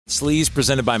Sleaze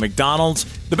presented by McDonald's.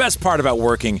 The best part about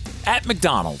working at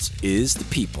McDonald's is the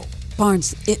people.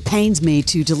 Barnes, it pains me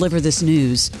to deliver this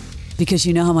news because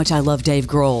you know how much I love Dave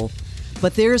Grohl.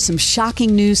 But there is some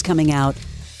shocking news coming out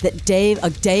that a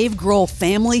Dave Grohl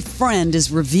family friend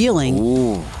is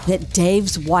revealing that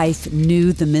Dave's wife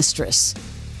knew the mistress.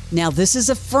 Now, this is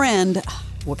a friend.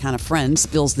 What kind of friend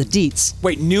spills the deets?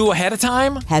 Wait, knew ahead of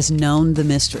time? Has known the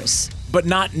mistress. But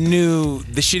not knew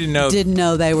that she didn't know. Didn't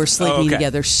know they were sleeping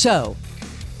together. So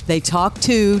they talked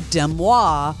to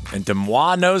Demois. And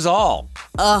Demois knows all.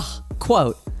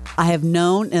 Quote, I have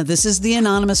known, now this is the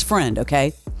anonymous friend,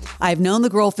 okay? I have known the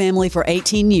Grohl family for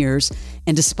 18 years,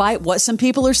 and despite what some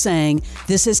people are saying,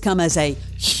 this has come as a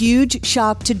huge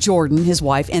shock to Jordyn, his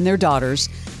wife, and their daughters.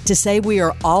 To say we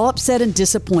are all upset and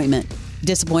disappointed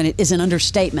is an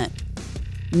understatement.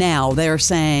 Now they're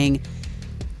saying,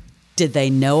 did they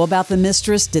know about the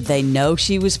mistress? Did they know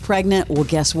she was pregnant? Well,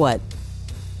 guess what?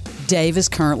 Dave is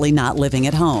currently not living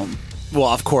at home. Well,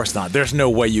 of course not. There's no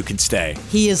way you can stay.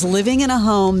 He is living in a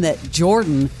home that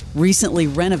Jordyn recently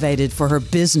renovated for her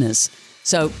business.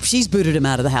 So she's booted him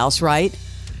out of the house, right?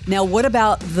 Now, what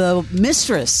about the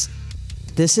mistress?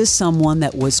 This is someone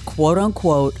that was, quote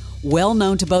unquote, well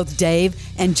known to both Dave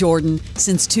and Jordyn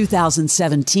since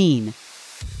 2017.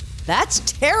 That's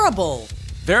terrible.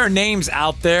 There are names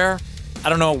out there. I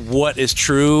don't know what is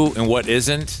true and what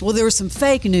isn't. Well, there was some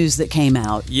fake news that came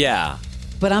out. Yeah.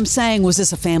 But I'm saying, was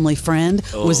this a family friend?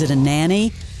 Was it a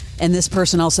nanny? And this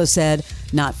person also said,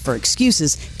 not for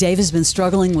excuses, Dave has been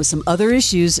struggling with some other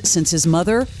issues since his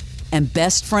mother and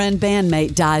best friend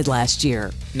bandmate died last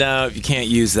year. No, you can't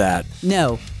use that.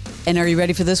 No. And are you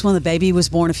ready for this one? The baby was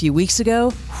born a few weeks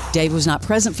ago. Dave was not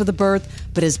present for the birth,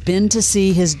 but has been to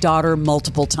see his daughter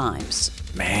multiple times.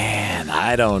 Man,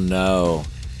 I don't know.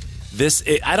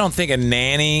 I don't think a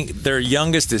nanny, their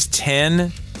youngest is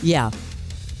 10. Yeah.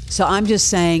 So I'm just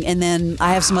saying, and then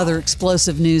I have some other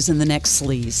explosive news in the next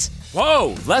sleaze.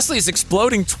 Whoa, Leslie's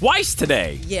exploding twice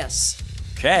today. Yes.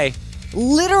 Okay.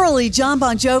 Literally, Jon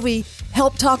Bon Jovi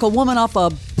helped talk a woman off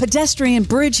a pedestrian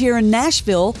bridge here in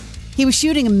Nashville. He was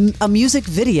shooting a music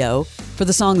video for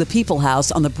the song The People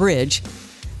House on the bridge.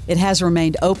 It has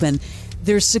remained open.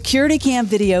 There's security cam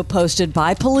video posted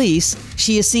by police.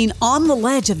 She is seen on the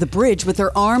ledge of the bridge with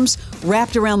her arms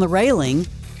wrapped around the railing.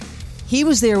 He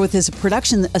was there with his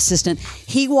production assistant.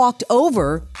 He walked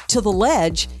over to the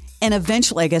ledge, and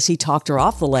eventually, I guess he talked her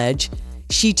off the ledge.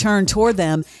 She turned toward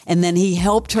them, and then he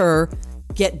helped her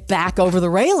get back over the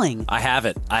railing. I have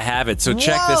it. So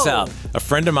check this out. A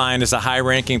friend of mine is a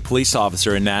high-ranking police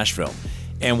officer in Nashville,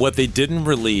 and what they didn't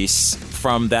release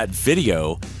from that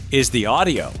video is the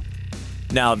audio.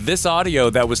 Now, this audio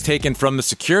that was taken from the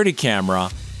security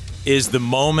camera is the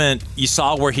moment you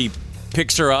saw where he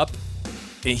picks her up.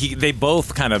 They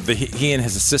both kind of, he and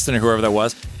his assistant or whoever that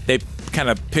was, they kind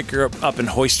of pick her up and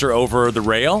hoist her over the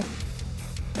rail.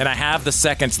 And I have the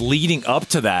seconds leading up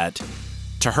to that,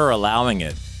 to her allowing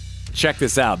it. Check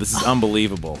this out. This is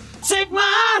unbelievable. Take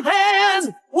my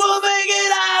hand, we'll make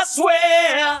it, I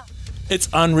swear. It's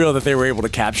unreal that they were able to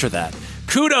capture that.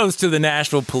 Kudos to the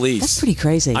Nashville police. That's pretty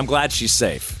crazy. I'm glad she's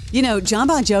safe. You know, Jon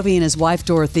Bon Jovi and his wife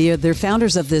Dorothea, they're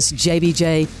founders of this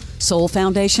JBJ Soul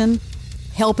Foundation,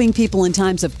 helping people in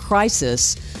times of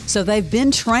crisis. So they've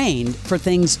been trained for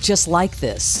things just like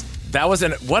this. That was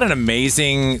what an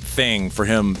amazing thing for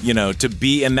him, to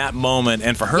be in that moment,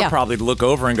 and for her probably to look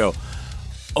over and go,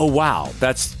 oh, wow,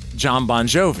 that's Jon Bon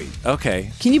Jovi.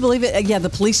 Okay. Can you believe it? Yeah, the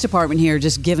police department here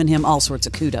just giving him all sorts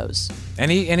of kudos. And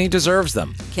he deserves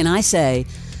them. Can I say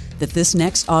that this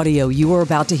next audio you are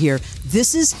about to hear,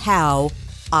 this is how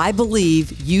I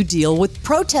believe you deal with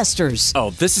protesters. Oh,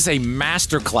 this is a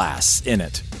masterclass in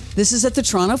it. This is at the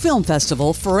Toronto Film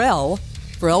Festival. Pharrell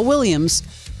Williams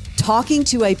talking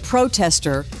to a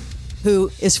protester who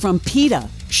is from PETA.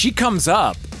 She comes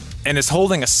up and is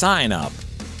holding a sign up.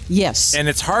 Yes. And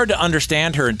it's hard to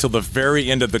understand her until the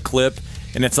very end of the clip.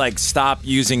 And it's like, stop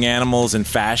using animals in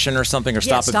fashion or something, or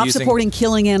stop supporting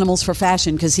killing animals for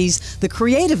fashion, because he's the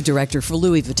creative director for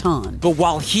Louis Vuitton. But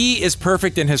while he is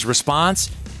perfect in his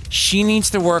response, she needs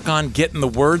to work on getting the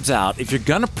words out. If you're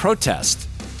going to protest,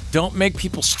 don't make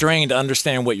people strain to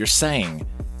understand what you're saying.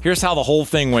 Here's how the whole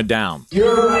thing went down.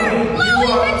 You're right.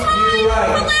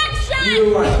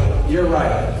 You're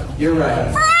right.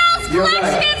 Pharrell's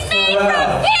collection is made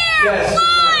from here. Yes.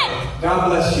 Blood. God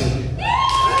bless you.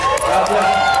 God bless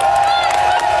you.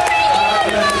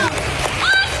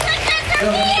 Ostriches are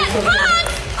being hung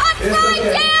upside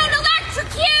down,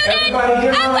 electrocuted, Everybody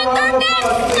give and her a with their round of necks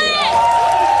applause. slit.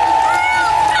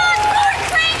 Pharrell's not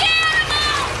torturing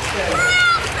animals.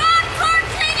 Pharrell's not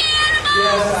torturing animals.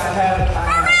 Yes, I have.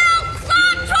 Pharrell,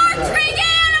 stop torturing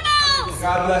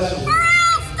bless you.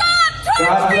 Pharrell, stop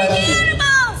God torturing bless you.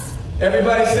 animals!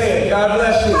 Everybody say it. God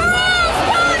bless you. Pharrell,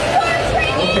 stop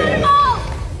torturing Okay. animals!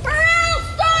 Pharrell,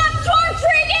 stop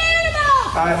torturing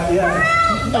animals!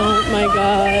 Yeah. Oh my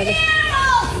God.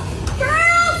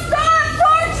 Pharrell, stop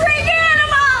torturing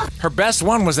animals! Her best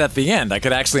one was at the end. I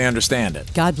could actually understand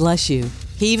it. God bless you.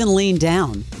 He even leaned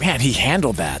down. Man, he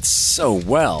handled that so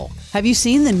well. Have you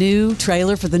seen the new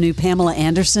trailer for the new Pamela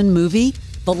Anderson movie,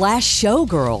 The Last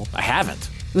Showgirl? I haven't.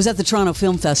 It was at the Toronto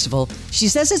Film Festival. She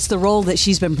says it's the role that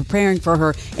she's been preparing for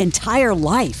her entire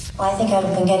life. Well, I think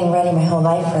I've been getting ready my whole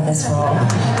life for this role.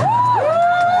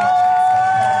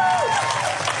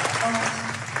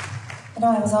 You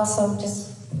know, I was also just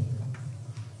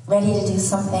ready to do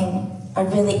something. When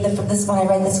I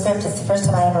read the script, it's the first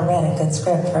time I ever read a good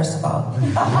script, first of all.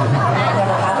 I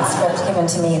never had a script given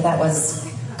to me that was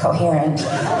coherent. So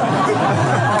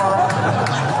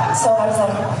I was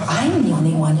like, I'm the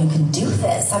only one who can do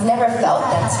this. I've never felt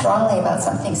that strongly about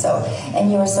something. And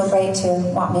you were so great to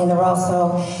want me in the role.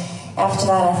 So after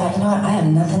that, I thought, you know what? I have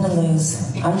nothing to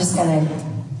lose. I'm just going to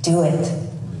do it.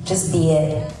 Just be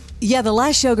it. Yeah, The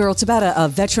Last Showgirl, it's about a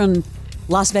veteran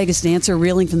Las Vegas dancer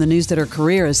reeling from the news that her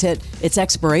career has hit its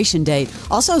expiration date.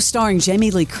 Also starring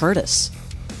Jamie Lee Curtis.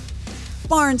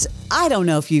 Barnes, I don't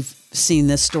know if you've seen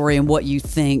this story and what you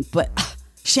think, but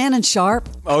Shannon Sharpe,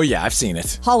 Oh, yeah, I've seen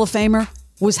it. Hall of Famer,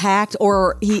 was hacked,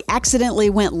 or he accidentally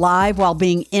went live while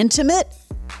being intimate.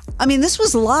 I mean, this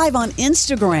was live on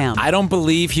Instagram. I don't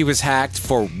believe he was hacked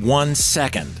for 1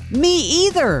 second. Me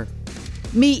either.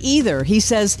 Me either. He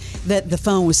says that the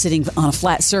phone was sitting on a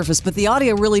flat surface, but the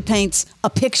audio really paints a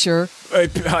picture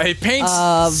It paints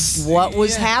of what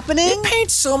was happening. It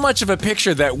paints so much of a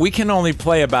picture that we can only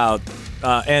play about.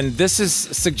 And this is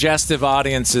suggestive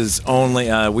audiences only.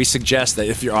 We suggest that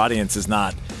if your audience is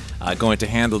not going to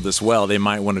handle this well, they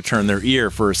might want to turn their ear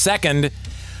for a second.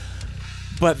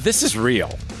 But this is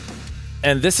real.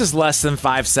 And this is less than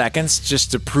 5 seconds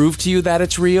just to prove to you that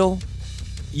it's real.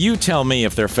 You tell me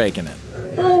if they're faking it.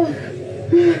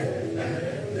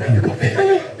 There you go,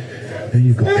 baby. There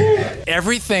you go, baby.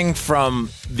 Everything from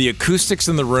the acoustics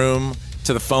in the room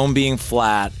to the phone being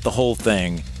flat, the whole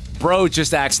thing. Bro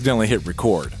just accidentally hit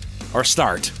record or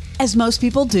start. As most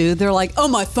people do, they're like, oh,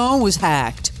 my phone was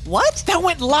hacked. What? That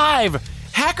went live.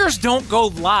 Hackers don't go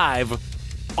live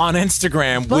on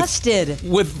Instagram Busted.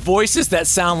 with voices that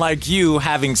sound like you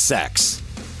having sex.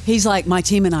 He's like, my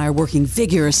team and I are working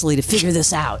vigorously to figure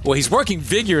this out. Well, he's working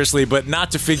vigorously, but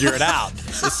not to figure it out.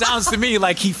 It sounds to me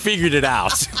like he figured it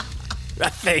out. I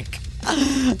think.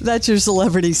 That's your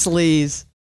Celebrity Sleaze.